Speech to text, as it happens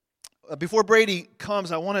before Brady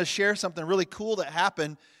comes, I want to share something really cool that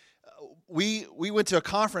happened. We went to a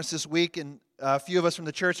conference this week, and a few of us from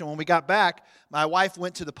the church, and when we got back, my wife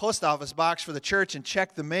went to the post office box for the church and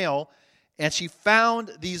checked the mail, and she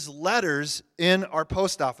found these letters in our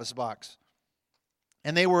post office box.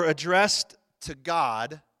 And they were addressed to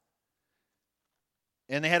God,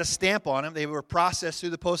 and they had a stamp on them. They were processed through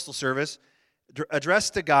the Postal Service,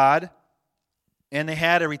 addressed to God, and they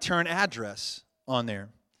had a return address on there.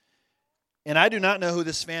 And I do not know who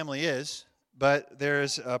this family is, but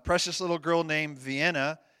there's a precious little girl named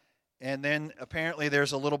Vienna, and then apparently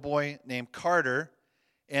there's a little boy named Carter.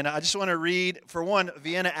 And I just want to read, for one,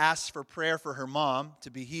 Vienna asks for prayer for her mom to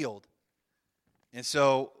be healed. And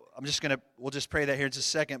so we'll just pray that here in just a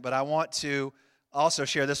second, but I want to also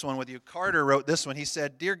share this one with you. Carter wrote this one. He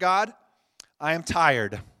said, "Dear God, I am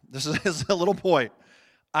tired." This is a little boy.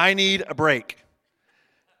 "I need a break.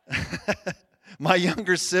 My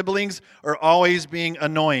younger siblings are always being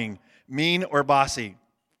annoying, mean, or bossy.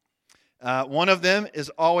 One of them is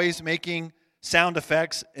always making sound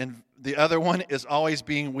effects, and the other one is always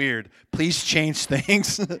being weird. Please change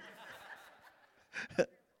things."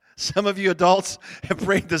 Some of you adults have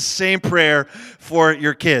prayed the same prayer for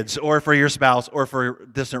your kids or for your spouse or for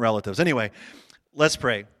distant relatives. Anyway, let's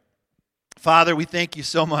pray. Father, we thank you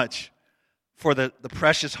so much for the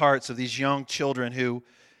precious hearts of these young children who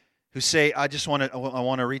say, I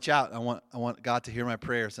want to reach out. I want God to hear my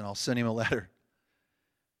prayers, and I'll send him a letter.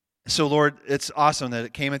 So, Lord, it's awesome that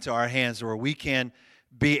it came into our hands where we can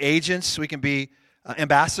be agents, we can be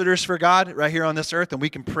ambassadors for God right here on this earth, and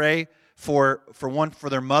we can pray for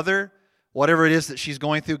their mother, whatever it is that she's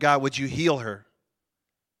going through. God, would you heal her?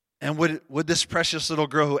 And would this precious little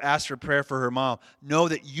girl who asked for prayer for her mom know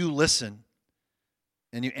that you listen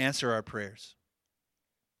and you answer our prayers?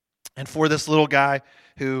 And for this little guy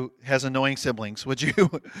who has annoying siblings, would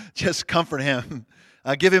you just comfort him?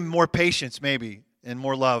 Give him more patience maybe and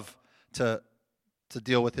more love to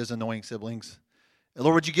deal with his annoying siblings. And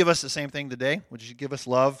Lord, would you give us the same thing today? Would you give us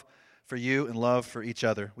love for you and love for each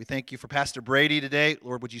other? We thank you for Pastor Brady today.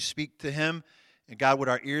 Lord, would you speak to him? And God, would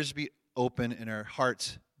our ears be open and our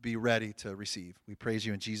hearts be ready to receive? We praise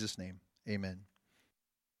you in Jesus' name. Amen.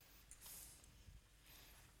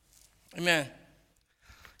 Amen.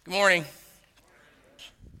 Good morning.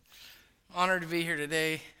 Honored to be here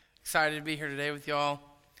today. Excited to be here today with y'all.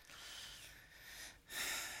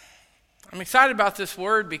 I'm excited about this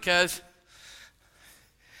word because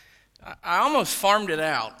I almost farmed it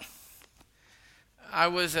out. I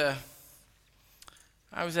was at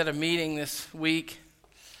a meeting this week,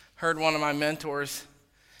 heard one of my mentors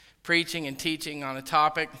preaching and teaching on a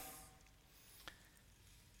topic,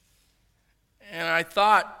 and I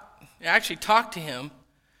actually talked to him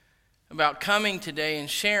about coming today and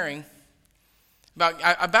sharing.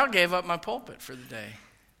 I about gave up my pulpit for the day.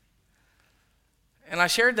 And I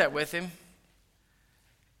shared that with him.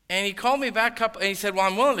 And he called me back up and he said, "Well,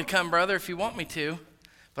 I'm willing to come, brother, if you want me to.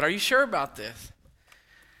 But are you sure about this?"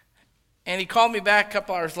 And he called me back a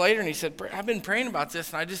couple hours later and he said, "I've been praying about this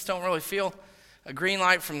and I just don't really feel a green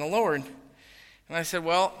light from the Lord." And I said,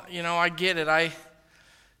 "Well, I get it. I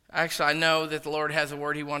know that the Lord has a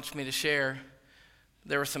word he wants me to share.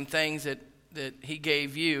 There were some things that he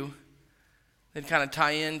gave you that kind of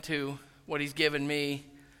tie into what he's given me.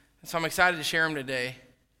 And so I'm excited to share them today.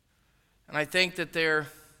 And I think that there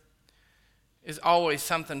is always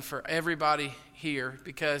something for everybody here,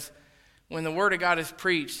 because when the Word of God is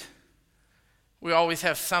preached, we always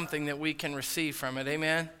have something that we can receive from it.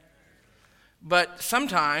 Amen? But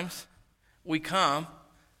sometimes we come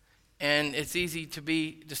and it's easy to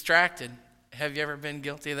be distracted. Have you ever been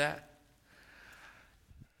guilty of that?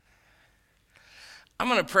 I'm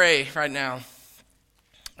going to pray right now.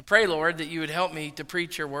 I pray, Lord, that you would help me to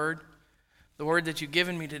preach your word, the word that you've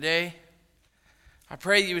given me today. I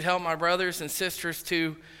pray you would help my brothers and sisters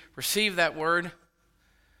to receive that word.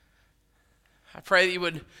 I pray that you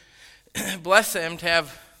would bless them to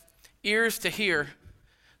have ears to hear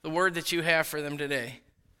the word that you have for them today.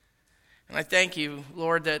 And I thank you,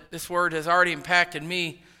 Lord, that this word has already impacted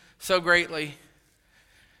me so greatly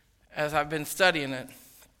as I've been studying it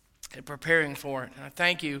and preparing for it. And I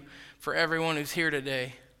thank you for everyone who's here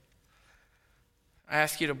today. I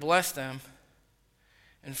ask you to bless them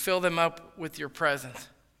and fill them up with your presence.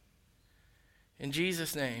 In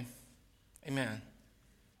Jesus' name, amen.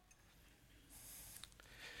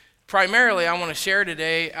 Primarily, I want to share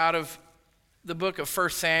today out of the book of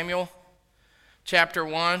 1 Samuel, chapter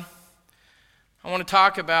 1. I want to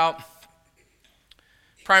talk about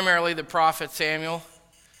primarily the prophet Samuel,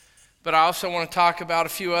 but I also want to talk about a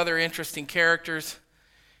few other interesting characters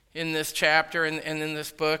in this chapter and in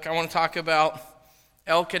this book. I want to talk about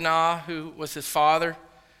Elkanah, who was his father.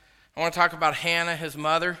 I want to talk about Hannah, his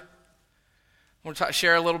mother. I want to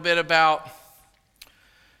share a little bit about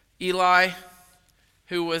Eli,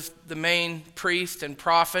 who was the main priest and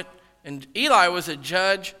prophet. And Eli was a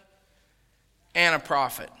judge and a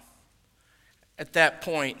prophet at that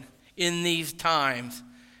point, in these times,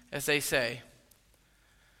 as they say.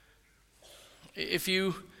 If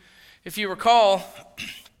you recall,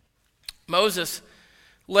 Moses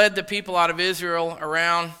led the people out of Israel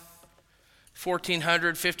around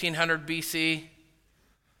 1400, 1500 BC.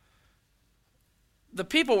 The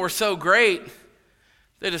people were so great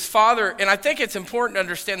that his father, and I think it's important to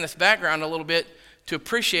understand this background a little bit to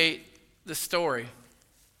appreciate the story.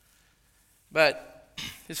 But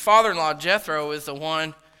his father-in-law, Jethro, is the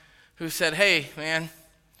one who said, hey, man,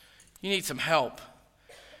 you need some help.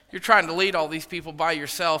 You're trying to lead all these people by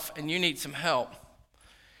yourself, and you need some help.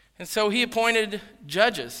 And so he appointed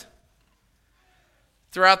judges.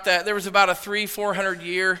 Throughout that, there was about a 400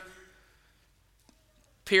 year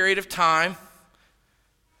period of time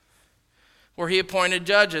where he appointed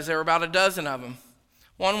judges. There were about a dozen of them.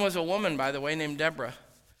 One was a woman, by the way, named Deborah,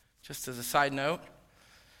 just as a side note.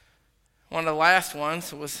 One of the last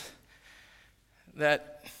ones was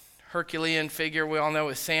that Herculean figure we all know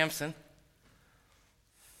as Samson.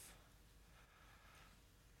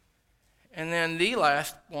 And then the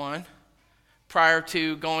last one, prior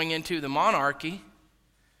to going into the monarchy,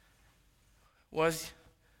 was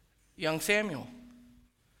young Samuel.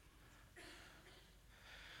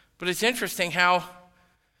 But it's interesting how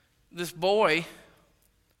this boy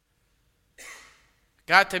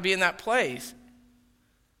got to be in that place.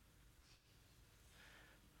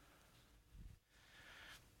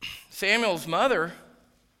 Samuel's mother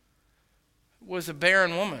was a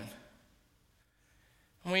barren woman.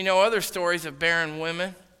 And we know other stories of barren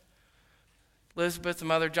women. Elizabeth, the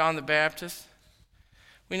mother of John the Baptist.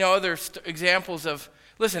 We know other examples of,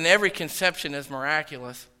 listen, every conception is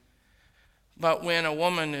miraculous. But when a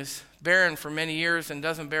woman is barren for many years and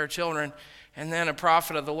doesn't bear children, and then a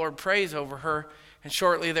prophet of the Lord prays over her, and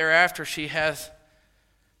shortly thereafter she has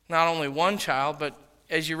not only one child, but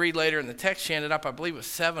as you read later in the text, she ended up, I believe, with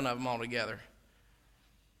 7 of them altogether.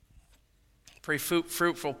 Pretty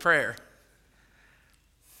fruitful prayer.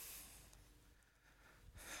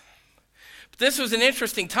 But this was an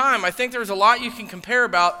interesting time. I think there's a lot you can compare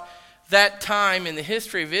about that time in the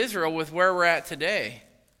history of Israel with where we're at today.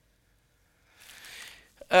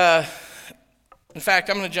 In fact,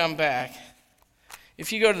 I'm going to jump back.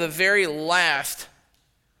 If you go to the very last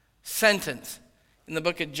sentence in the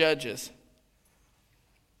book of Judges,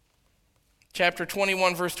 chapter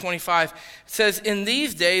 21, verse 25, it says, in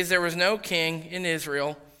these days there was no king in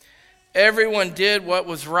Israel. Everyone did what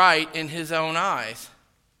was right in his own eyes.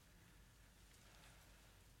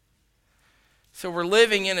 So we're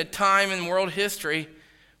living in a time in world history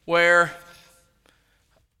where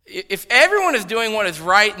if everyone is doing what is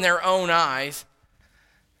right in their own eyes,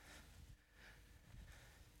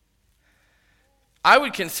 I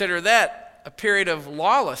would consider that a period of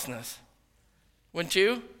lawlessness, wouldn't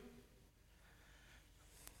you?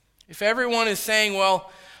 If everyone is saying,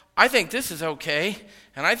 well, I think this is okay,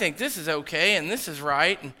 and I think this is okay, and this is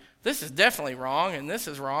right, and this is definitely wrong, and this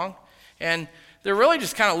is wrong, and they're really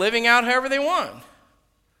just kind of living out however they want.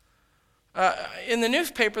 In the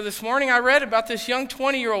newspaper this morning, I read about this young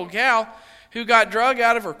 20-year-old gal who got drug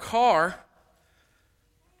out of her car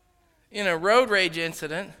in a road rage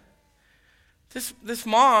incident. This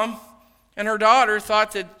mom and her daughter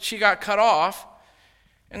thought that she got cut off,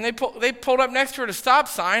 and they pulled up next to her at a stop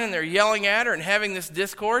sign, and they're yelling at her and having this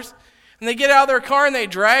discourse. And they get out of their car, and they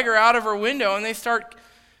drag her out of her window, and they start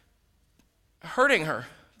hurting her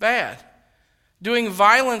bad, doing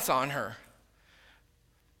violence on her.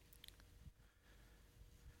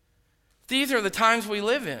 These are the times we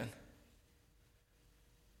live in.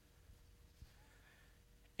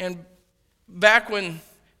 And back when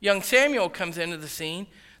young Samuel comes into the scene,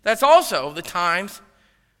 that's also the times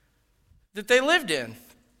that they lived in.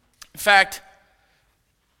 In fact,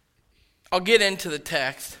 I'll get into the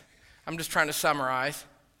text. I'm just trying to summarize.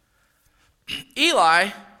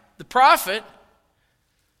 Eli, the prophet,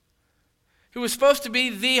 who was supposed to be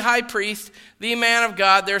the high priest, the man of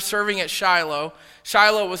God, they're serving at Shiloh.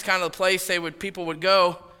 Shiloh was kind of the place people would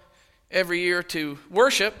go every year to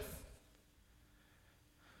worship.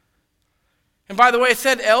 And by the way, it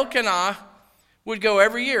said Elkanah would go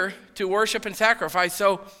every year to worship and sacrifice.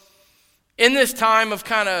 So in this time of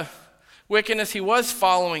kind of wickedness, he was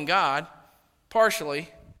following God, partially.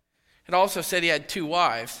 It also said he had 2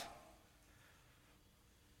 wives,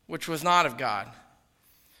 which was not of God.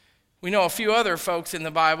 We know a few other folks in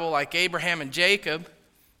the Bible, like Abraham and Jacob.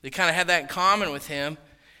 They kind of had that in common with him.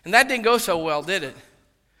 And that didn't go so well, did it?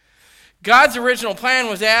 God's original plan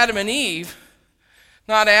was Adam and Eve,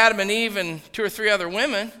 not Adam and Eve and 2 or 3 other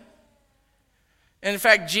women. And in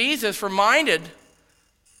fact, Jesus reminded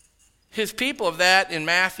his people of that in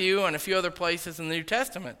Matthew and a few other places in the New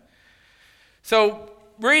Testament. So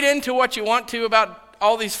read into what you want to about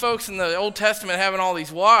all these folks in the Old Testament having all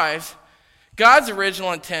these wives. God's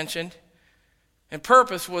original intention and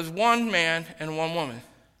purpose was one man and one woman.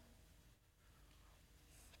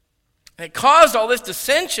 And it caused all this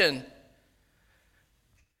dissension.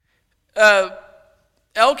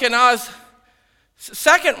 Elkanah's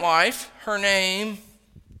second wife, her name,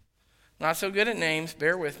 not so good at names,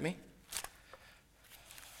 bear with me.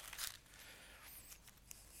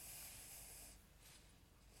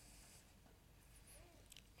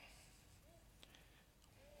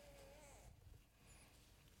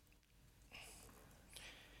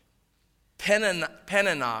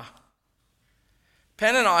 Peninnah.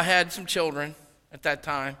 Peninnah had some children at that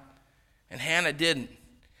time, and Hannah didn't.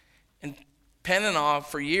 And Peninnah,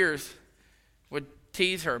 for years, would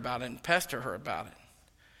tease her about it and pester her about it.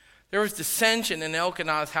 There was dissension in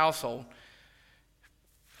Elkanah's household.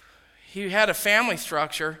 He had a family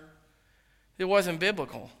structure that wasn't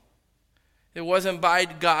biblical. It wasn't by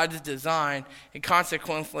God's design, and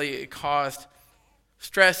consequently it caused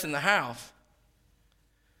stress in the house.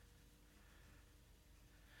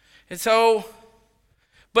 And so,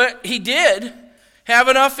 but he did have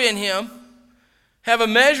enough in him, have a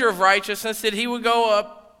measure of righteousness that he would go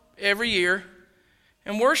up every year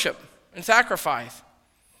and worship and sacrifice.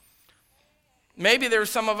 Maybe there's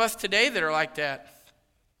some of us today that are like that.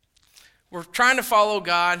 We're trying to follow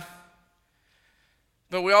God,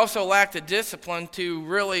 but we also lack the discipline to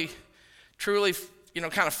really, truly,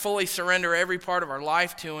 kind of fully surrender every part of our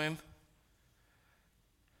life to him.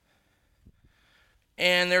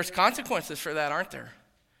 And there's consequences for that, aren't there?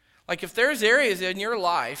 Like if there's areas in your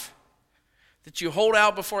life that you hold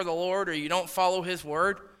out before the Lord or you don't follow his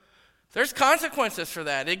word, there's consequences for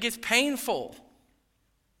that. It gets painful.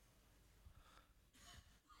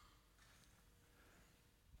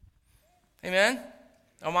 Amen?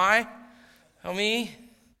 Help me.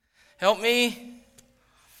 Help me.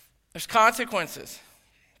 There's consequences.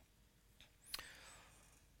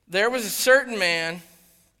 There was a certain man,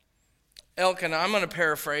 Elkanah, I'm going to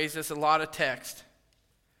paraphrase, there's a lot of text.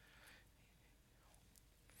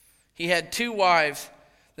 He had 2 wives.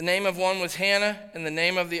 The name of one was Hannah, and the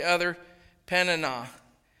name of the other Peninnah.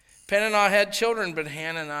 Peninnah had children, but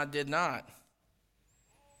Hannah did not.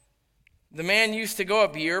 The man used to go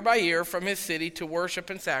up year by year from his city to worship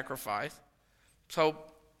and sacrifice. So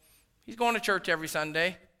he's going to church every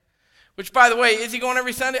Sunday. Which, by the way, is he going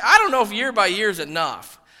every Sunday? I don't know if year by year is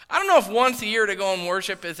enough. I don't know if once a year to go and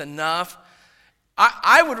worship is enough.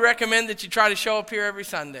 I would recommend that you try to show up here every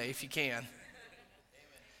Sunday if you can.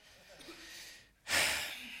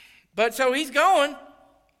 But so he's going.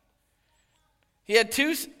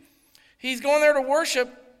 He's going there to worship,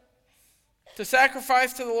 to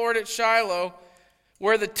sacrifice to the Lord at Shiloh,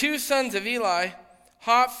 where the 2 sons of Eli,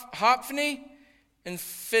 Hophni and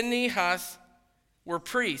Phinehas, were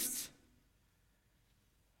priests.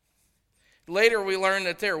 Later we learn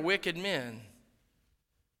that they're wicked men.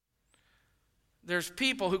 There's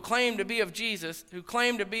people who claim to be of Jesus, who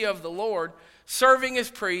claim to be of the Lord, serving as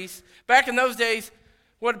priests. Back in those days,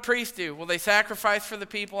 what did priests do? Well, they sacrificed for the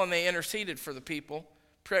people and they interceded for the people,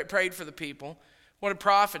 prayed for the people. What did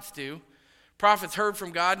prophets do? Prophets heard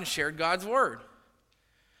from God and shared God's word.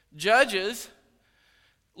 Judges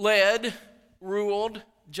led, ruled,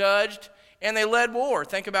 judged, and they led war.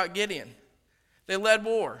 Think about Gideon. They led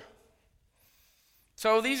war.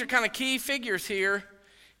 So these are kind of key figures here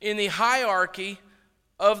in the hierarchy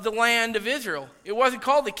of the land of Israel. It wasn't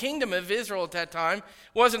called the kingdom of Israel at that time. It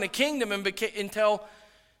wasn't a kingdom until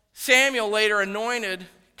Samuel later anointed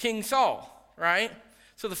King Saul, right?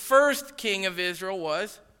 So the first king of Israel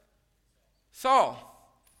was Saul.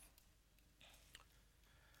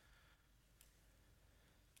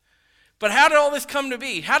 But how did all this come to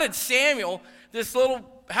be? How did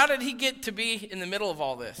how did he get to be in the middle of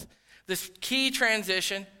all this? This key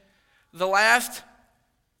transition, the last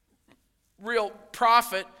real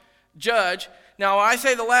prophet, judge. Now, I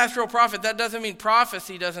say the last real prophet, that doesn't mean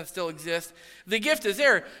prophecy doesn't still exist. The gift is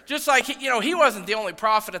there. Just like, he wasn't the only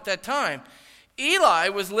prophet at that time. Eli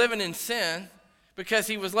was living in sin because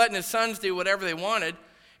he was letting his sons do whatever they wanted.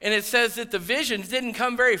 And it says that the visions didn't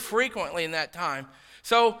come very frequently in that time.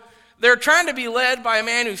 So they're trying to be led by a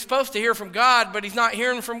man who's supposed to hear from God, but he's not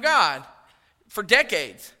hearing from God for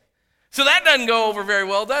decades. So that doesn't go over very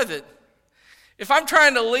well, does it? If I'm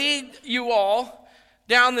trying to lead you all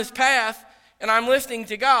down this path and I'm listening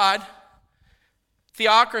to God,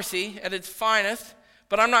 theocracy at its finest,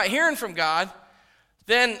 but I'm not hearing from God,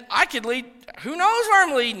 then I could lead, who knows where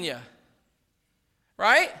I'm leading you,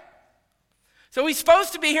 right? So he's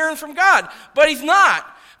supposed to be hearing from God, but he's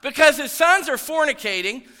not, because his sons are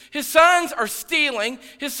fornicating, his sons are stealing,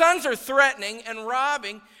 his sons are threatening and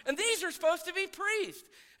robbing, and these are supposed to be priests.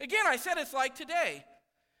 Again, I said it's like today,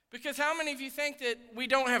 because how many of you think that we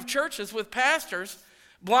don't have churches with pastors,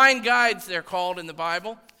 blind guides they're called in the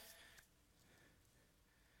Bible,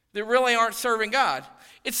 that really aren't serving God?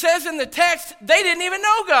 It says in the text, they didn't even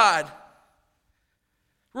know God.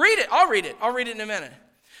 Read it. I'll read it in a minute.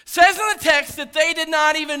 It says in the text that they did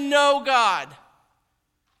not even know God.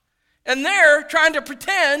 And they're trying to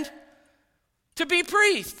pretend to be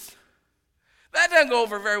priests. That doesn't go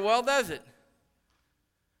over very well, does it?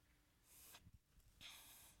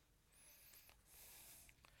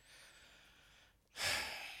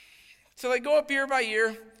 So they go up year by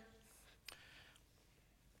year.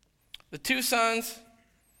 The two sons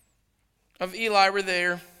of Eli were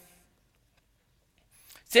there.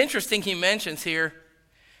 It's interesting he mentions here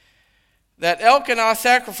that Elkanah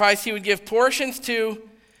sacrificed, he would give portions to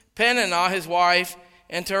Peninnah, his wife,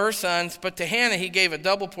 and to her sons, but to Hannah he gave a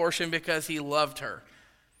double portion because he loved her.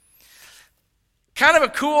 Kind of a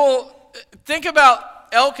cool, think about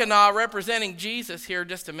Elkanah representing Jesus here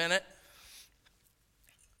just a minute.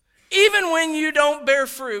 Even when you don't bear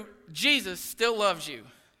fruit, Jesus still loves you. In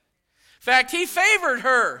fact, he favored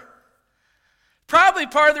her. Probably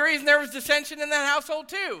part of the reason there was dissension in that household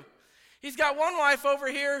too. He's got one wife over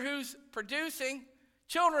here who's producing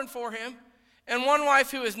children for him, and one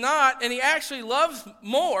wife who is not, and he actually loves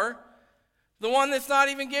more the one that's not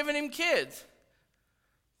even giving him kids.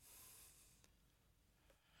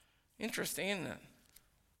 Interesting, isn't it?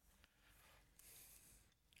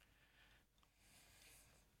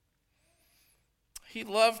 He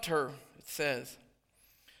loved her, it says.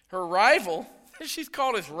 Her rival, she's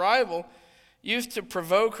called his rival, used to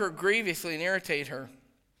provoke her grievously and irritate her.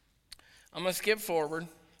 I'm going to skip forward.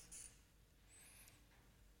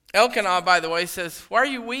 Elkanah, by the way, says, "Why are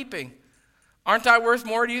you weeping? Aren't I worth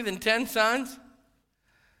more to you than 10 sons?"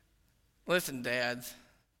 Listen, dads.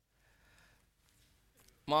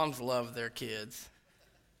 Moms love their kids.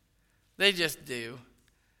 They just do.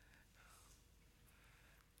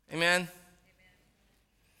 Amen?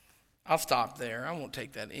 I'll stop there. I won't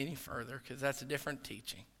take that any further because that's a different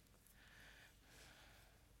teaching.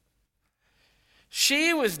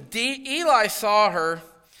 Eli saw her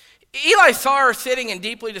sitting and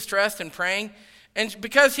deeply distressed and praying. And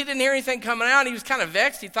because he didn't hear anything coming out, he was kind of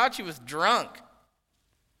vexed. He thought she was drunk.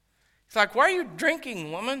 He's like, "Why are you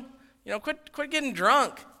drinking, woman? Quit getting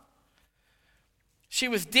drunk." She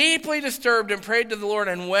was deeply disturbed and prayed to the Lord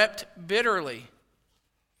and wept bitterly.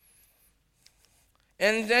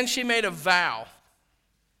 And then she made a vow.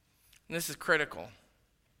 And this is critical.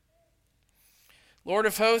 "Lord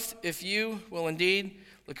of hosts, if you will indeed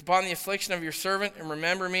look upon the affliction of your servant and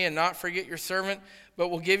remember me and not forget your servant, but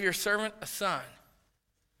will give your servant a son,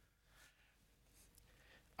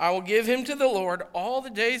 I will give him to the Lord all the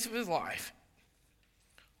days of his life."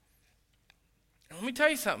 And let me tell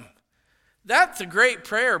you something. That's a great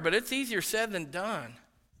prayer, but it's easier said than done.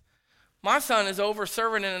 My son is over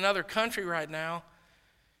serving in another country right now,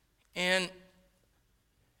 and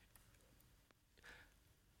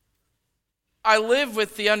I live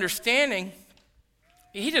with the understanding,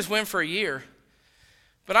 he just went for a year,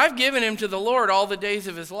 but I've given him to the Lord all the days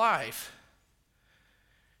of his life.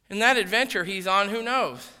 And that adventure he's on, who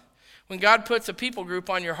knows? When God puts a people group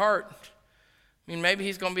on your heart, maybe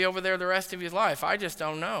he's going to be over there the rest of his life. I just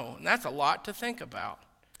don't know. And that's a lot to think about.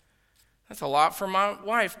 That's a lot for my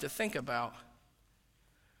wife to think about.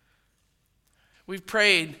 We've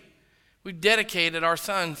prayed, we've dedicated our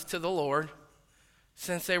sons to the Lord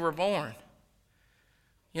since they were born.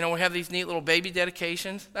 We have these neat little baby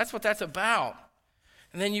dedications. That's what that's about.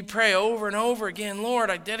 And then you pray over and over again, "Lord,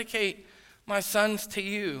 I dedicate my sons to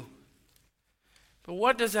you." But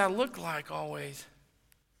what does that look like always?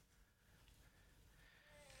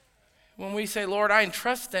 When we say, "Lord, I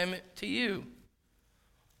entrust them to you."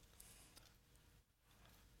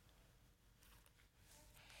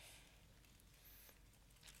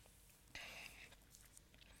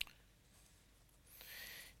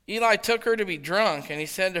 Eli took her to be drunk, and he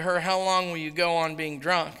said to her, "How long will you go on being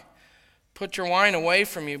drunk? Put your wine away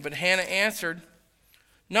from you." But Hannah answered,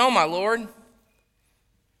 "No, my Lord,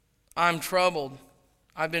 I'm troubled.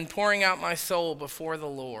 I've been pouring out my soul before the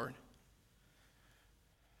Lord."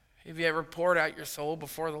 Have you ever poured out your soul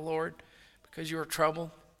before the Lord because you were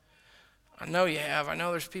troubled? I know you have. I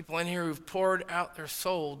know there's people in here who've poured out their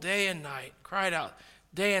soul day and night, cried out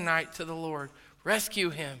day and night to the Lord. Rescue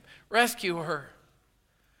him. Rescue her.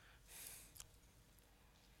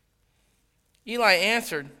 Eli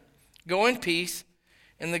answered, "Go in peace,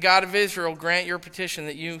 and the God of Israel grant your petition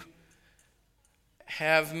that you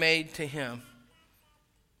have made to him."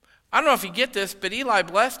 I don't know if you get this, but Eli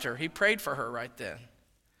blessed her. He prayed for her right then.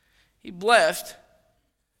 He blessed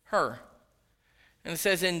her. And it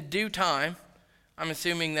says in due time, I'm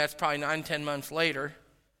assuming that's probably 9-10 months later,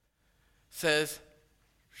 says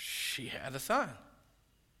she had a son.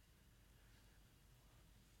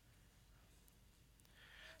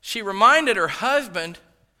 She reminded her husband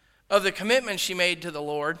of the commitment she made to the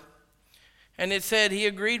Lord, and it said he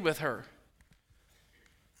agreed with her,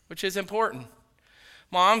 which is important.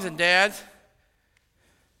 Moms and dads,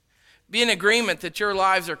 be in agreement that your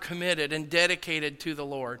lives are committed and dedicated to the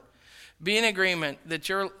Lord. Be in agreement that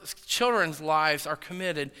your children's lives are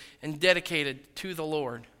committed and dedicated to the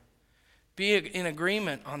Lord. Be in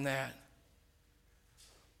agreement on that.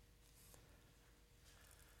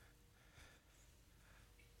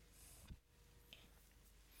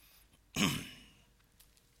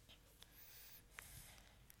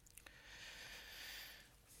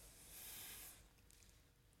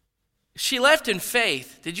 She left in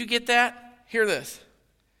faith. Did you get that? Hear this.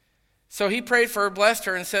 So he prayed for her, blessed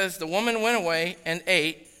her, and says, the woman went away and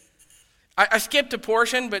ate. I skipped a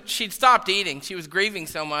portion, but she'd stopped eating. She was grieving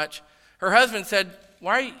so much. Her husband said,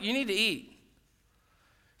 you need to eat.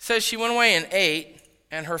 It says she went away and ate,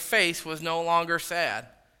 and her face was no longer sad.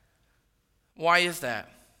 Why is that?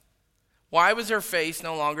 Why was her face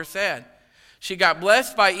no longer sad? She got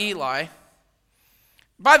blessed by Eli.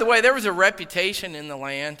 By the way, there was a reputation in the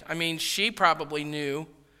land. I mean, she probably knew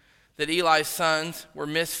that Eli's sons were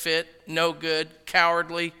misfit, no good,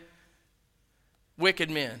 cowardly,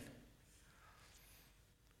 wicked men.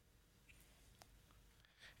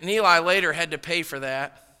 And Eli later had to pay for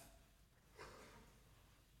that.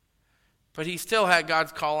 But he still had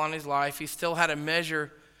God's call on his life. He still had a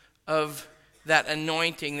measure of that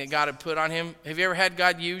anointing that God had put on him. Have you ever had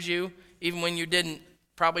God use you, even when you didn't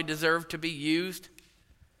probably deserve to be used?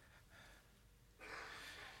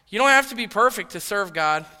 You don't have to be perfect to serve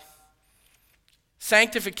God.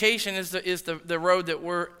 Sanctification is the road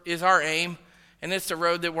that is our aim, and it's the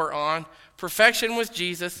road that we're on. Perfection was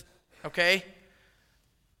Jesus, okay?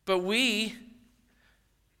 But we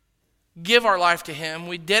give our life to him.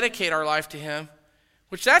 We dedicate our life to him,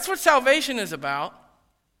 which that's what salvation is about.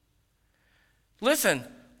 Listen,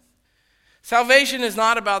 salvation is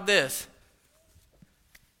not about this.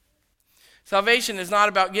 Salvation is not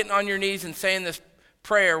about getting on your knees and saying this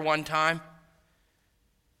prayer one time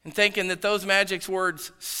and thinking that those magic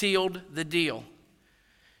words sealed the deal.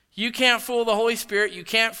 You can't fool the Holy Spirit. You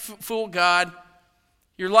can't fool God.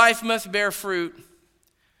 Your life must bear fruit.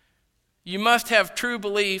 You must have true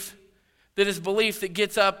belief that is belief that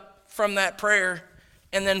gets up from that prayer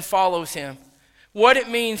and then follows him. What it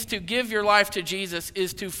means to give your life to Jesus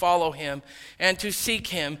is to follow him and to seek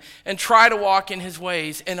him and try to walk in his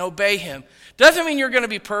ways and obey him. Doesn't mean you're going to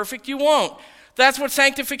be perfect. You won't. That's what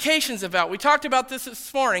sanctification is about. We talked about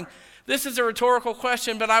this morning. This is a rhetorical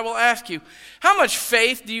question, but I will ask you, how much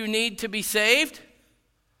faith do you need to be saved?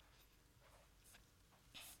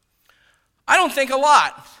 I don't think a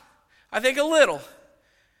lot. I think a little.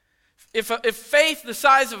 If faith the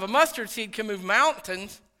size of a mustard seed can move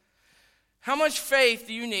mountains, how much faith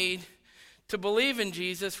do you need to believe in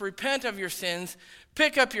Jesus, repent of your sins,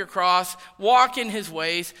 pick up your cross, walk in his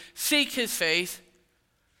ways, seek his face?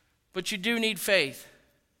 But you do need faith.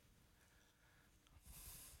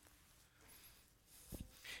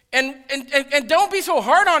 And don't be so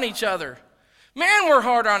hard on each other. Man, we're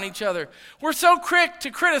hard on each other. We're so quick to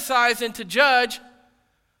criticize and to judge.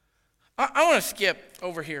 I want to skip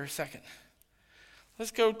over here a second.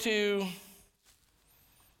 Let's go to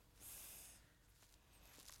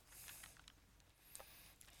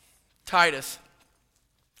Titus,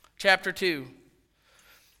 chapter 2.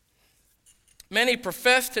 Many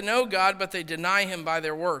profess to know God, but they deny him by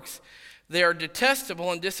their works. They are detestable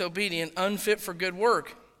and disobedient, unfit for good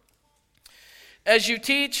work. As you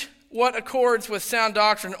teach what accords with sound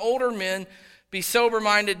doctrine, older men, be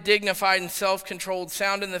sober-minded, dignified, and self-controlled,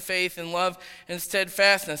 sound in the faith, in love, and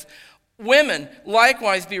steadfastness. Women,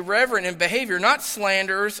 likewise, be reverent in behavior, not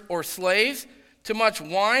slanderers or slaves to much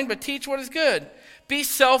wine, but teach what is good. Be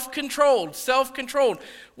self-controlled, self-controlled.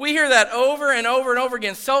 We hear that over and over and over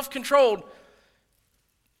again, self-controlled.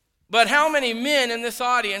 But how many men in this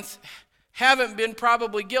audience haven't been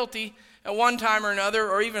probably guilty, at one time or another,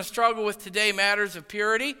 or even struggle with today, matters of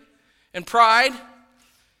purity and pride?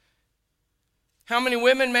 How many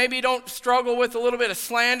women maybe don't struggle with a little bit of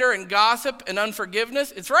slander and gossip and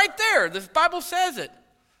unforgiveness? It's right there. The Bible says it.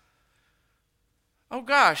 Oh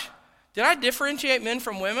gosh, did I differentiate men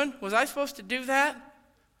from women? Was I supposed to do that?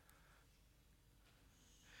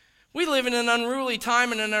 We live in an unruly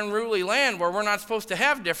time and an unruly land where we're not supposed to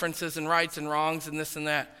have differences and rights and wrongs and this and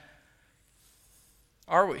that.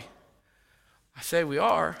 Are we? I say we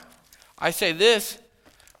are. I say this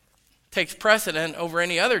takes precedent over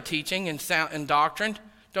any other teaching and doctrine,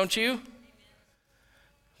 don't you?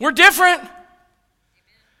 We're different.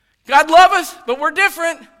 God loves us, but we're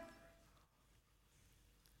different.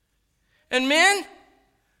 And men,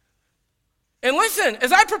 and listen,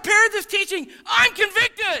 as I prepared this teaching, I'm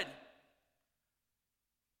convicted.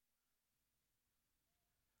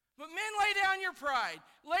 But men, lay down your pride.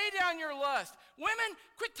 Lay down your lust. Women,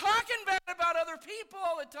 quit talking bad about other people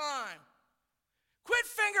all the time. Quit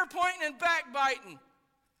finger pointing and backbiting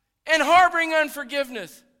and harboring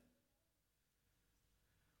unforgiveness.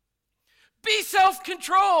 Be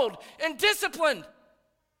self-controlled and disciplined.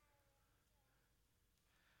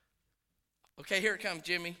 Okay, here it comes,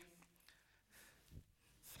 Jimmy.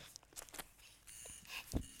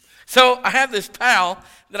 So I have this pal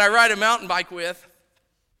that I ride a mountain bike with.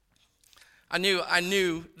 I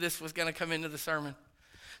knew this was going to come into the sermon.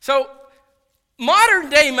 So modern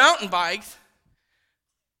day mountain bikes,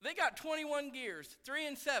 they got 21 gears, 3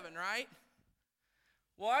 and 7, right?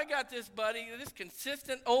 Well, I got this buddy, this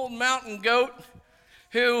consistent old mountain goat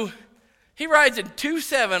who he rides in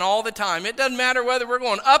 2.7 all the time. It doesn't matter whether we're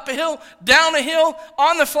going up a hill, down a hill,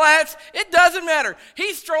 on the flats. It doesn't matter.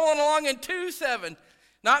 He's strolling along in 2.7.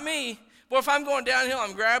 Not me. Well, if I'm going downhill,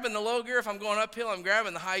 I'm grabbing the low gear. If I'm going uphill, I'm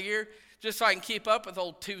grabbing the high gear, just so I can keep up with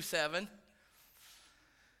old 2.7.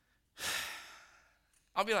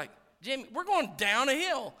 I'll be like, Jimmy, we're going down a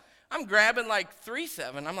hill. I'm grabbing like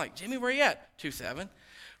 3.7. I'm like, Jimmy, where you at? 2.7.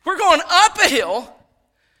 We're going up a hill.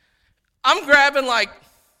 I'm grabbing like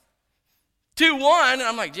 2.1. And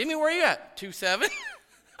I'm like, Jimmy, where you at? 2.7.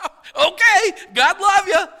 Okay, God love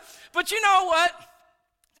you. But you know what?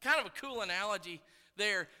 Kind of a cool analogy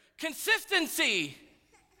there. Consistency.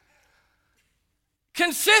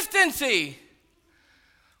 Consistency.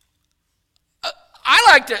 I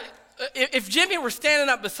like to, if Jimmy were standing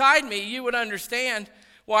up beside me, you would understand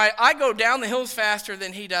why I go down the hills faster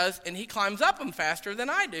than he does, and he climbs up them faster than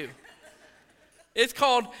I do. It's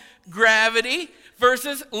called gravity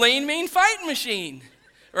versus lean, mean fighting machine,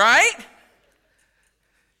 right?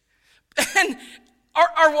 And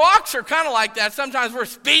our walks are kind of like that. Sometimes we're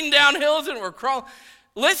speeding down hills and we're crawling.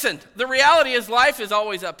 Listen, the reality is life is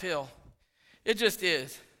always uphill. It just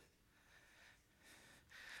is.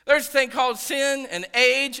 There's a thing called sin and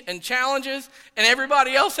age and challenges and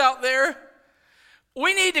everybody else out there.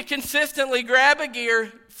 We need to consistently grab a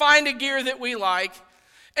gear, find a gear that we like.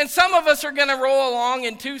 And some of us are going to roll along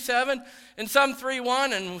in 2.7 and some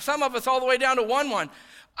 3.1 and some of us all the way down to 1.1.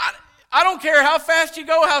 I don't care how fast you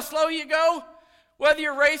go, how slow you go, whether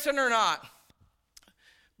you're racing or not.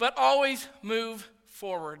 But always move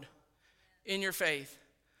forward in your faith.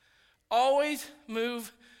 Always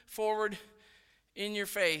move forward in your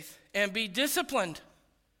faith and be disciplined.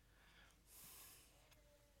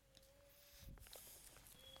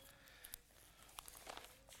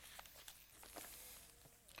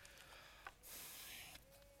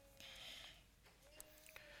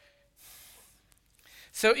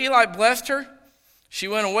 So Eli blessed her. She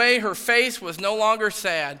went away. Her face was no longer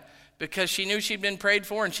sad because she knew she'd been prayed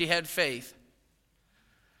for and she had faith.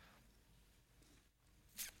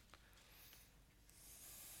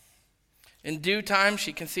 In due time,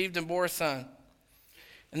 she conceived and bore a son.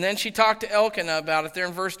 And then she talked to Elkanah about it. There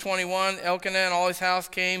in verse 21, Elkanah and all his house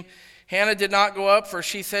came. Hannah did not go up, for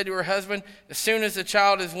she said to her husband, as soon as the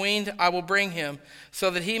child is weaned, I will bring him, so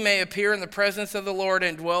that he may appear in the presence of the Lord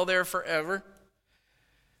and dwell there forever.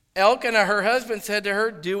 Elkanah, her husband, said to her,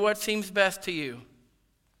 do what seems best to you.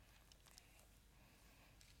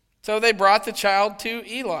 So they brought the child to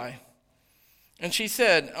Eli. And she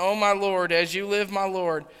said, oh, my Lord, as you live, my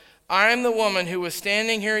Lord, I am the woman who was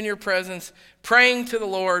standing here in your presence, praying to the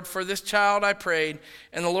Lord. For this child I prayed,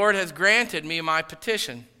 and the Lord has granted me my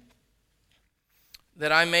petition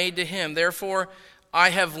that I made to him. Therefore, I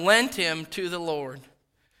have lent him to the Lord.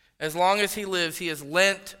 As long as he lives, he is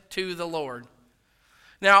lent to the Lord.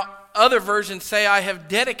 Now, other versions say, I have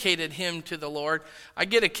dedicated him to the Lord. I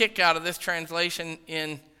get a kick out of this translation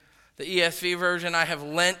in the ESV version. I have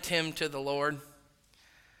lent him to the Lord.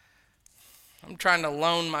 I'm trying to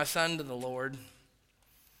loan my son to the Lord.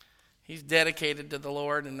 He's dedicated to the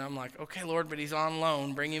Lord, and I'm like, okay, Lord, but he's on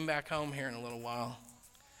loan. Bring him back home here in a little while.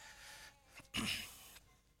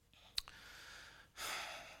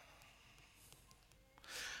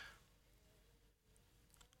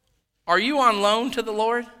 Are you on loan to the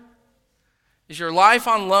Lord? Is your life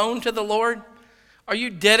on loan to the Lord? Are you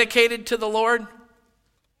dedicated to the Lord?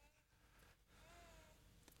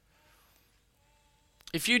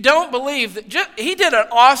 If you don't believe that, he did an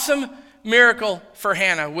awesome miracle for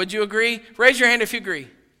Hannah. Would you agree? Raise your hand if you agree.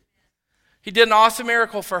 He did an awesome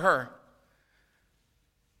miracle for her.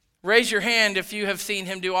 Raise your hand if you have seen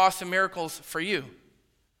him do awesome miracles for you.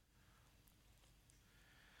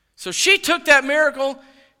 So she took that miracle.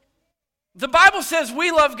 The Bible says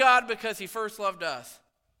we love God because he first loved us.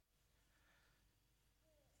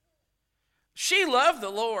 She loved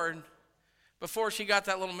the Lord before she got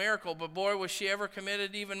that little miracle, but boy, was she ever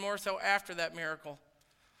committed, even more so after that miracle.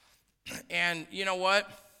 And you know what?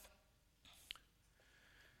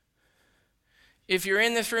 If you're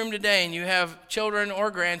in this room today and you have children or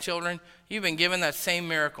grandchildren, you've been given that same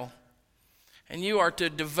miracle. And you are to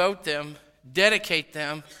devote them, dedicate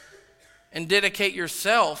them, and dedicate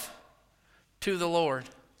yourself to the Lord.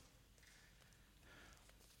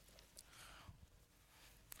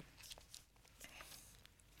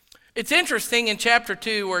 It's interesting in chapter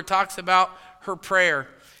 2 where it talks about her prayer.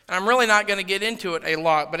 And I'm really not going to get into it a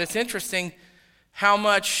lot, but it's interesting how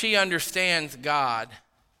much she understands God.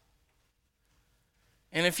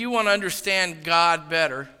 And if you want to understand God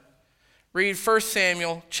better, read 1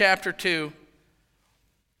 Samuel chapter 2.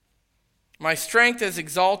 My strength is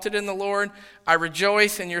exalted in the Lord. I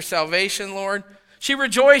rejoice in your salvation, Lord. She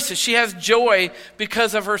rejoices. She has joy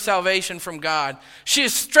because of her salvation from God. She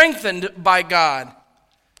is strengthened by God.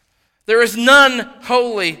 There is none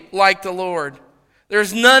holy like the Lord. There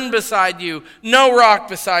is none beside you, no rock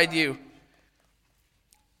beside you.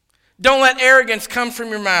 Don't let arrogance come from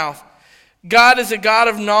your mouth. God is a God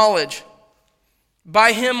of knowledge.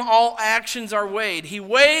 By him all actions are weighed. He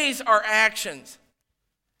weighs our actions.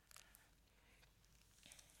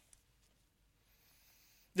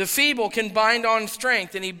 The feeble can bind on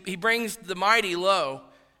strength, and he brings the mighty low.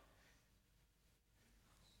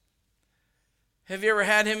 Have you ever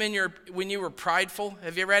had him when you were prideful?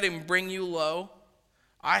 Have you ever had him bring you low?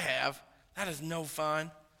 I have. That is no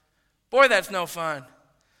fun. Boy, that's no fun.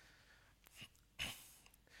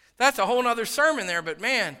 That's a whole other sermon there, but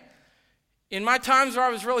man, in my times where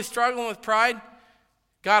I was really struggling with pride,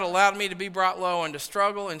 God allowed me to be brought low and to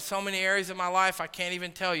struggle in so many areas of my life I can't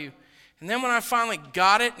even tell you. And then when I finally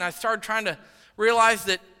got it and I started trying to realize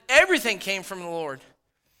that everything came from the Lord.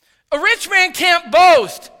 A rich man can't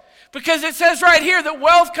boast because it says right here that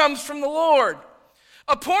wealth comes from the Lord.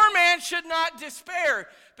 A poor man should not despair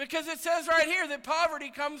because it says right here that poverty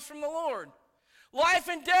comes from the Lord. Life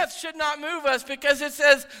and death should not move us because it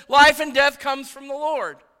says life and death comes from the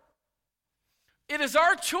Lord. It is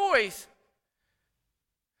our choice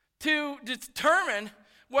to determine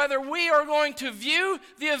whether we are going to view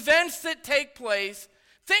the events that take place.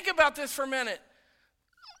 Think about this for a minute.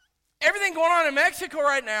 Everything going on in Mexico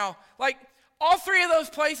right now, like all three of those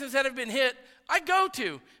places that have been hit, I go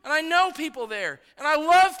to, and I know people there, and I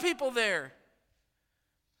love people there.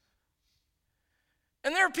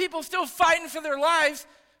 And there are people still fighting for their lives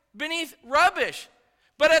beneath rubbish.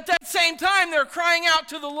 But at that same time, they're crying out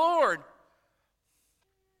to the Lord.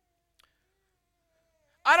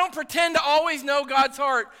 I don't pretend to always know God's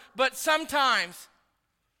heart, but sometimes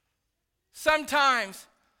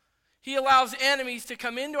he allows enemies to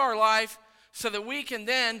come into our life so that we can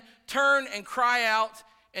then turn and cry out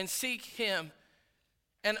and seek him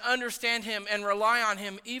and understand him and rely on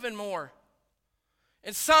him even more.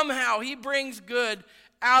 And somehow he brings good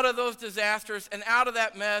out of those disasters and out of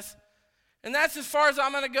that mess. And that's as far as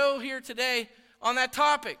I'm going to go here today on that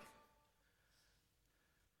topic.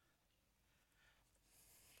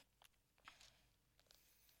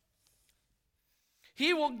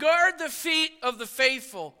 He will guard the feet of the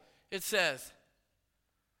faithful, it says.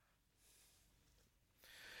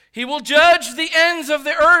 He will judge the ends of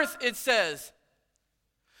the earth, it says.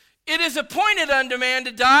 It is appointed unto man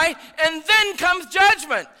to die, and then comes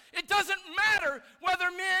judgment. It doesn't matter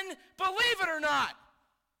whether men believe it or not.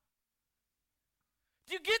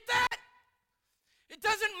 Do you get that? It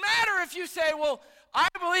doesn't matter if you say, well, I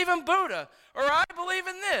believe in Buddha, or I believe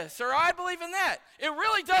in this, or I believe in that. It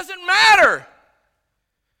really doesn't matter.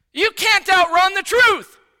 You can't outrun the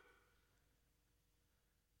truth.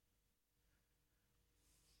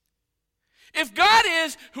 If God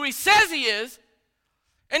is who he says he is,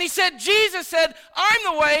 and he said, Jesus said,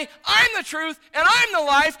 I'm the way, I'm the truth, and I'm the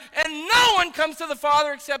life, and no one comes to the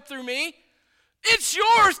Father except through me, It's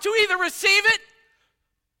yours to either receive it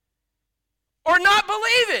or not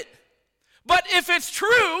believe it. But if it's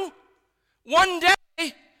true, one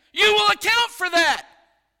day you will account for that.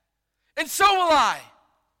 And so will I.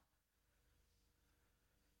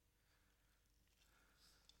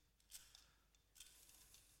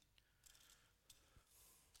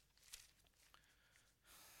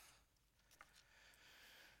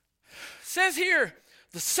 It says here,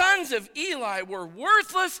 the sons of Eli were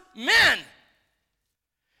worthless men.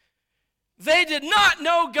 They did not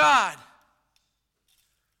know God.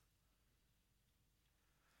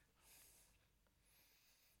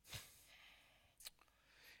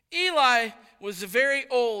 Eli was very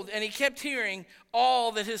old, and he kept hearing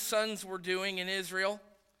all that his sons were doing in Israel.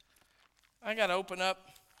 I got to open up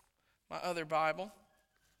my other Bible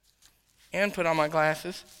and put on my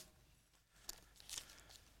glasses.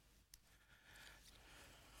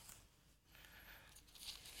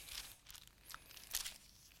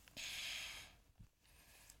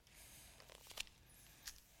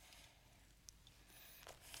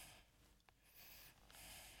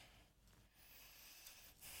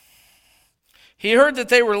 He heard that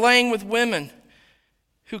they were laying with women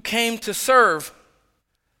who came to serve.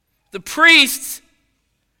 The priests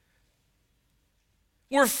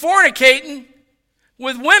were fornicating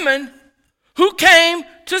with women who came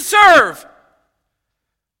to serve.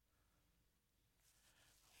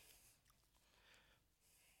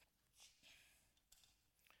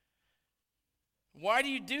 Why do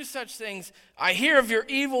you do such things? I hear of your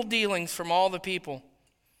evil dealings from all the people.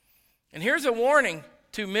 And here's a warning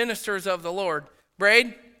to ministers of the Lord.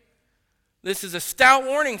 Braid, this is a stout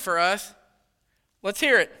warning for us. Let's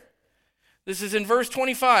hear it. This is in verse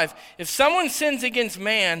 25. If someone sins against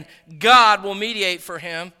man, God will mediate for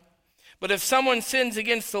him. But if someone sins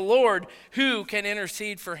against the Lord, who can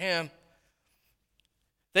intercede for him?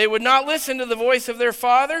 They would not listen to the voice of their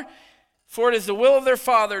father, for it is the will of their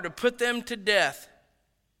father to put them to death.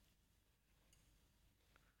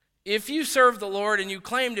 If you serve the Lord and you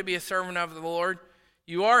claim to be a servant of the Lord,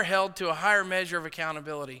 you are held to a higher measure of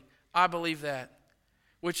accountability. I believe that,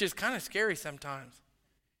 which is kind of scary sometimes.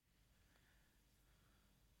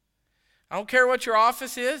 I don't care what your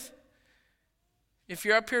office is, if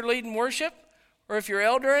you're up here leading worship, or if you're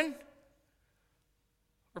eldering,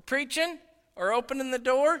 or preaching, or opening the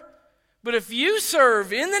door, but if you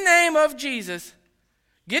serve in the name of Jesus,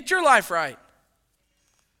 get your life right.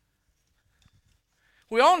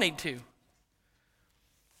 We all need to.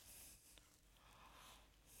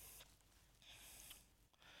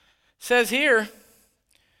 It says here,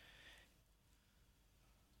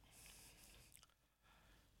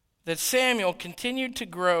 that Samuel continued to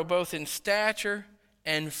grow both in stature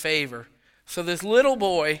and favor. So this little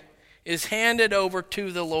boy is handed over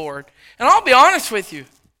to the Lord. And I'll be honest with you,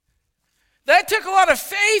 that took a lot of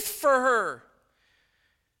faith for her.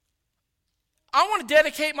 I want to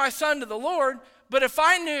dedicate my son to the Lord, but if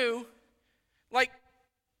I knew, like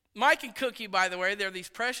Mike and Cookie, by the way, they're these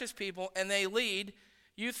precious people, and they lead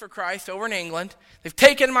Youth for Christ over in England. They've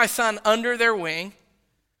taken my son under their wing.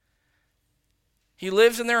 He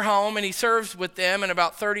lives in their home, and he serves with them and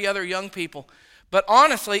about 30 other young people. But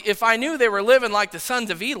honestly, if I knew they were living like the sons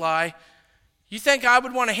of Eli, you think I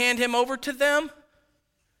would want to hand him over to them?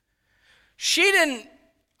 She didn't,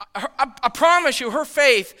 I promise you, her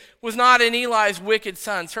faith was not in Eli's wicked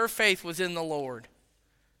sons. Her faith was in the Lord.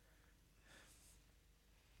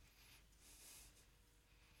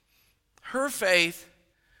 Her faith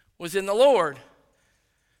was in the Lord.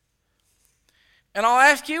 And I'll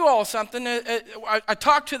ask you all something. I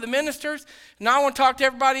talked to the ministers, now I want to talk to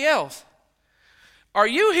everybody else. Are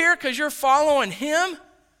you here because you're following him?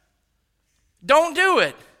 Don't do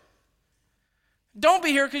it. Don't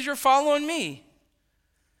be here because you're following me.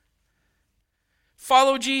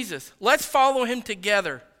 Follow Jesus. Let's follow him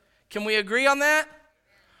together. Can we agree on that?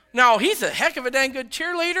 Now, he's a heck of a dang good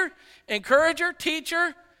cheerleader, encourager,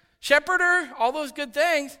 teacher, shepherder, all those good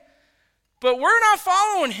things. But we're not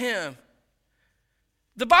following him.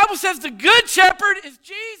 The Bible says the good shepherd is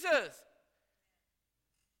Jesus.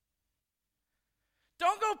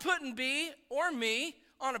 Don't go putting B or me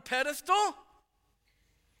on a pedestal.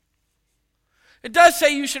 It does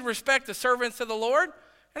say you should respect the servants of the Lord,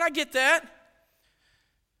 and I get that.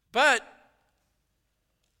 But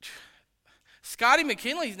Scotty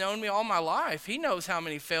McKinley's known me all my life. He knows how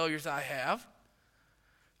many failures I have.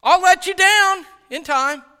 I'll let you down in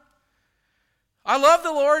time. I love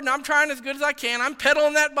the Lord, and I'm trying as good as I can. I'm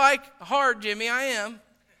pedaling that bike hard, Jimmy, I am.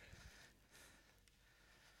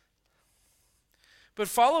 But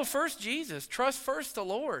follow first Jesus. Trust first the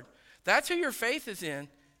Lord. That's who your faith is in.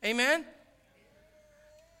 Amen?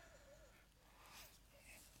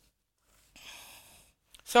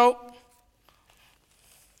 So,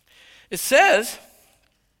 it says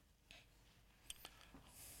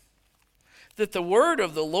that the word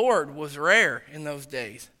of the Lord was rare in those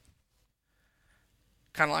days.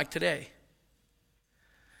 Kind of like today.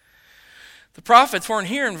 The prophets weren't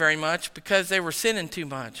hearing very much because they were sinning too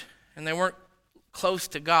much and they weren't close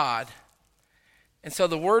to God. And so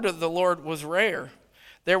the word of the Lord was rare.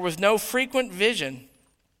 There was no frequent vision.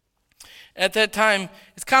 At that time,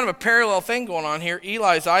 it's kind of a parallel thing going on here.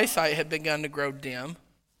 Eli's eyesight had begun to grow dim.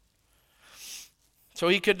 So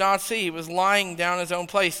he could not see. He was lying down in his own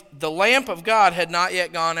place. The lamp of God had not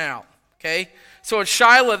yet gone out. Okay? So at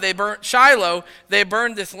Shiloh, they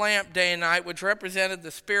burned this lamp day and night, which represented the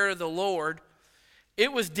Spirit of the Lord.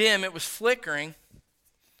 It was dim. It was flickering,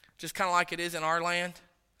 just kind of like it is in our land.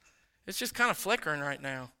 It's just kind of flickering right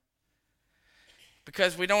now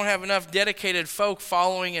because we don't have enough dedicated folk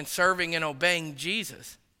following and serving and obeying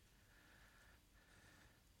Jesus.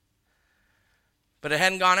 But it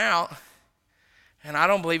hadn't gone out, and I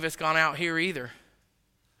don't believe it's gone out here either.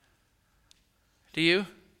 Do you?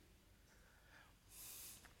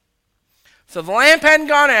 So the lamp hadn't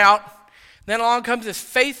gone out. Then along comes this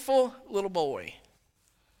faithful little boy.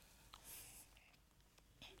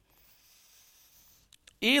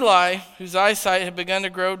 Eli, whose eyesight had begun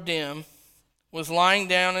to grow dim, was lying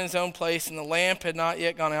down in his own place, and the lamp had not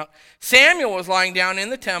yet gone out. Samuel was lying down in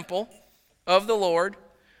the temple of the Lord,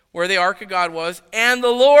 where the ark of God was, and the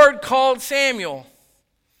Lord called Samuel.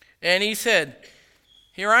 And he said,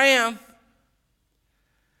 "Here I am."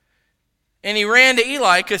 And he ran to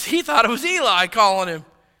Eli because he thought it was Eli calling him,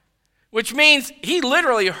 which means he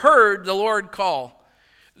literally heard the Lord call.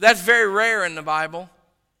 That's very rare in the Bible.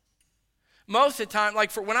 Most of the time,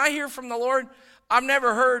 like when I hear from the Lord, I've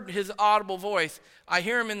never heard his audible voice. I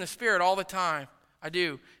hear him in the Spirit all the time. I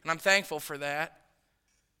do, and I'm thankful for that.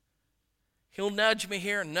 He'll nudge me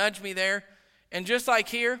here and nudge me there. And just like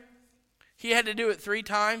here, he had to do it 3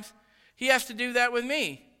 times. He has to do that with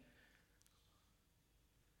me.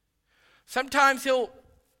 Sometimes he'll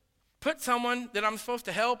put someone that I'm supposed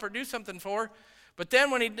to help or do something for, but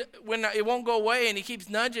then when it won't go away and he keeps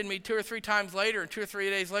nudging me 2 or 3 times later, and 2 or 3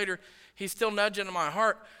 days later, he's still nudging in my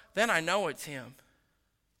heart, then I know it's him.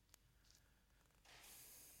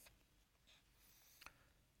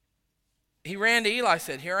 He ran to Eli,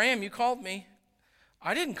 said, "Here I am, you called me."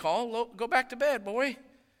 "I didn't call. Go back to bed, boy."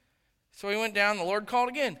 So he went down, the Lord called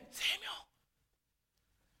again, "Samuel."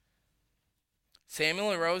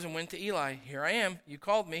 Samuel arose and went to Eli. "Here I am, you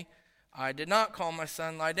called me." "I did not call, my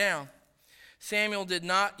son, lie down." Samuel did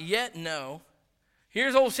not yet know.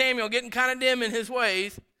 Here's old Samuel getting kind of dim in his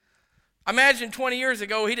ways. Imagine 20 years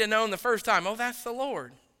ago he'd have known the first time, oh, that's the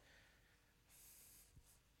Lord.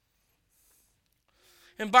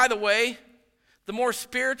 And by the way, the more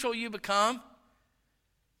spiritual you become,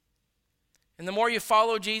 and the more you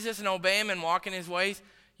follow Jesus and obey him and walk in his ways,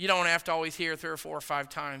 you don't have to always hear 3 or 4 or 5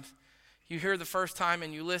 times. You hear the first time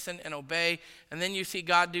and you listen and obey, and then you see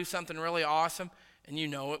God do something really awesome, and you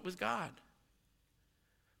know it was God.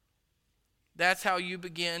 That's how you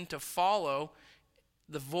begin to follow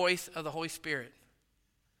the voice of the Holy Spirit.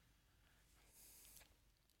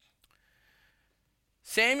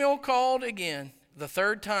 Samuel called again the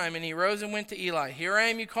 3rd time, and he rose and went to Eli. "Here I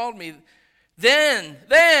am, you called me."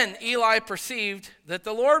 Then Eli perceived that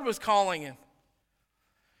the Lord was calling him.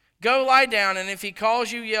 "Go lie down, and if he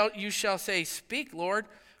calls you, you shall say, 'Speak, Lord,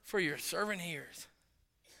 for your servant hears.'"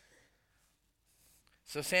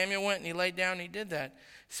 So Samuel went and he laid down and he did that.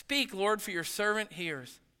 "Speak, Lord, for your servant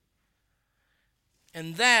hears."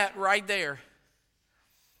 And that right there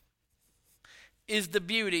is the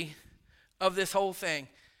beauty of this whole thing.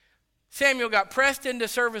 Samuel got pressed into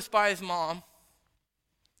service by his mom.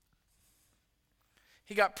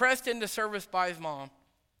 He got pressed into service by his mom.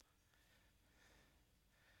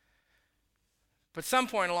 But some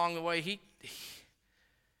point along the way,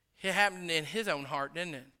 it happened in his own heart,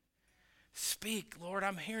 didn't it? "Speak, Lord,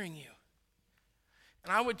 I'm hearing you."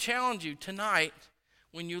 And I would challenge you tonight,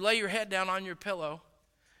 when you lay your head down on your pillow,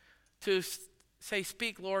 to say,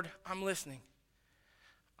 "Speak, Lord, I'm listening.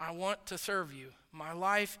 I want to serve you. My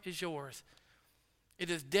life is yours. It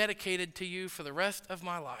is dedicated to you for the rest of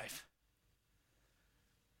my life."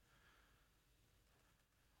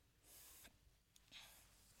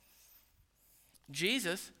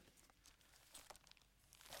 Jesus,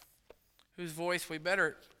 whose voice we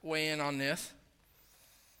better weigh in on this,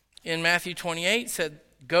 in Matthew 28 said,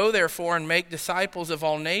 "Go therefore and make disciples of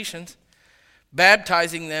all nations,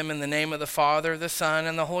 baptizing them in the name of the Father, the Son,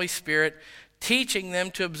 and the Holy Spirit, teaching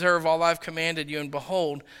them to observe all I've commanded you, and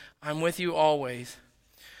behold, I'm with you always."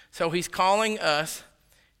 So he's calling us,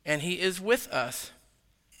 and he is with us.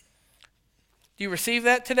 Do you receive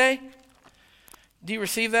that today? Do you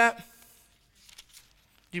receive that?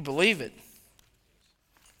 Do you believe it?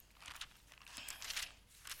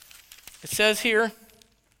 It says here,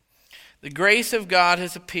 the grace of God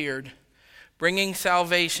has appeared, bringing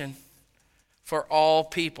salvation for all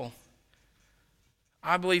people.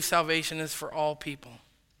 I believe salvation is for all people.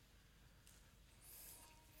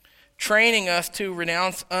 Training us to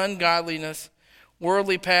renounce ungodliness,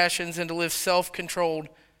 worldly passions, and to live self-controlled,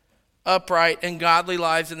 upright, and godly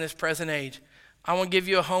lives in this present age. I want to give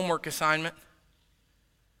you a homework assignment.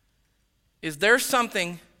 Is there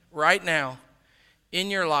something right now in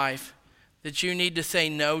your life that you need to say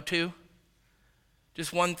no to?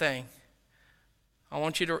 Just one thing. I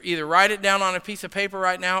want you to either write it down on a piece of paper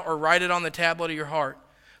right now or write it on the tablet of your heart.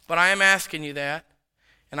 But I am asking you that,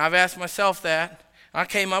 and I've asked myself that. I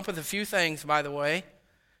came up with a few things, by the way,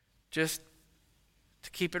 just to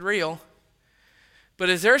keep it real. But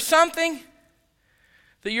is there something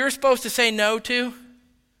that you're supposed to say no to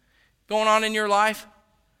going on in your life?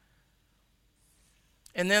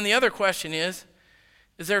 And then the other question is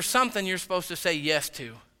there something you're supposed to say yes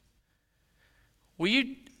to? Will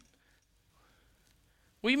you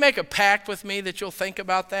make a pact with me that you'll think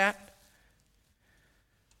about that?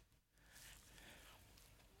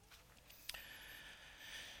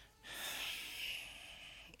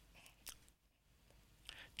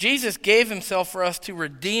 Jesus gave himself for us to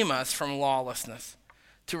redeem us from lawlessness,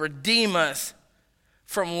 to redeem us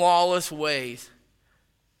from lawless ways,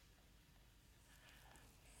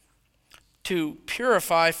 to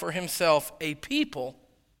purify for himself a people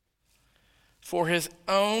for his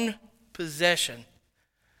own possession.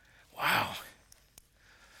 Wow.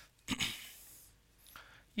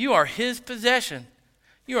 You are his possession.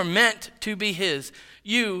 You are meant to be his.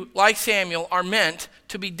 You, like Samuel, are meant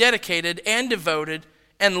to be dedicated and devoted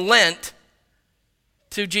and lent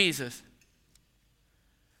to Jesus.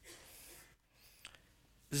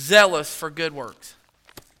 Zealous for good works.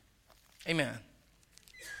 Amen.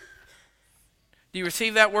 Do you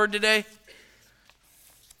receive that word today?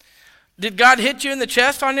 Did God hit you in the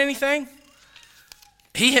chest on anything?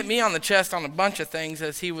 He hit me on the chest on a bunch of things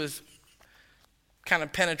as he was kind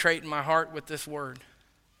of penetrating my heart with this word.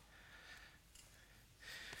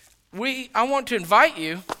 I want to invite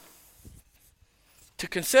you to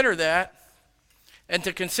consider that and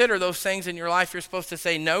to consider those things in your life you're supposed to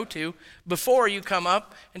say no to before you come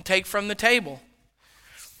up and take from the table.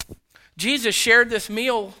 Jesus shared this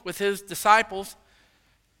meal with his disciples.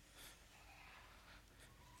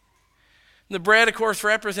 The bread, of course,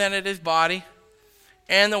 represented his body,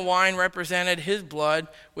 and the wine represented his blood,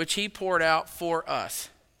 which he poured out for us.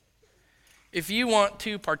 If you want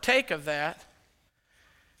to partake of that,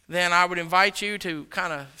 then I would invite you to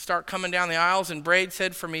kind of start coming down the aisles. And Braid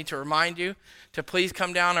said for me to remind you to please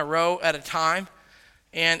come down a row at a time.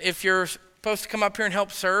 And if you're supposed to come up here and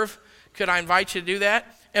help serve, could I invite you to do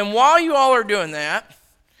that? And while you all are doing that,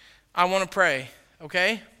 I want to pray,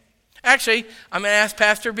 okay? Actually, I'm going to ask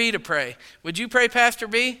Pastor B to pray. Would you pray, Pastor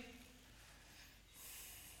B?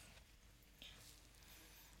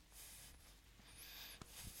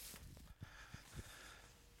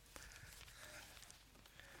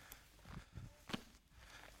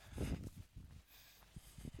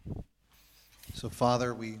 So,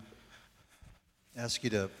 Father, we ask you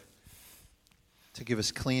to give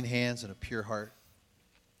us clean hands and a pure heart.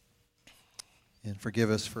 And forgive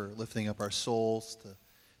us for lifting up our souls to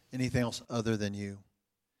anything else other than you.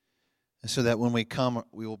 And so that when we come,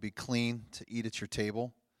 we will be clean to eat at your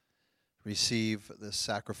table, receive the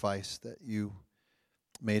sacrifice that you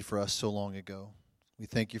made for us so long ago. We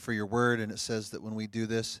thank you for your word, and it says that when we do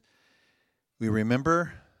this, we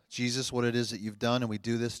remember, Jesus, what it is that you've done, and we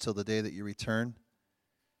do this till the day that you return.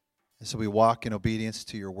 And so we walk in obedience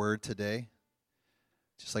to your word today.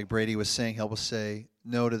 Just like Brady was saying, help us say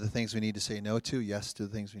no to the things we need to say no to, yes to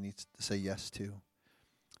the things we need to say yes to.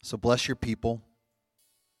 So bless your people,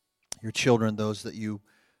 your children, those that you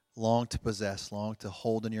long to possess, long to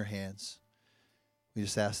hold in your hands. We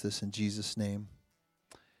just ask this in Jesus' name.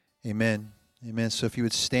 Amen. Amen. So if you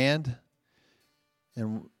would stand,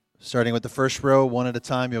 and starting with the first row, one at a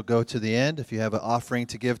time, you'll go to the end. If you have an offering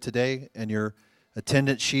to give today and your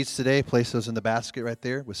attendance sheets today, place those in the basket right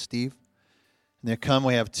there with Steve. And then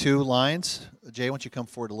we have two lines. Jay, why don't you come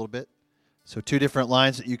forward a little bit? So two different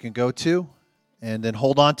lines that you can go to. And then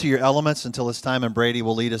hold on to your elements until it's time, and Brady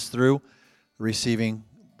will lead us through receiving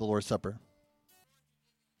the Lord's Supper.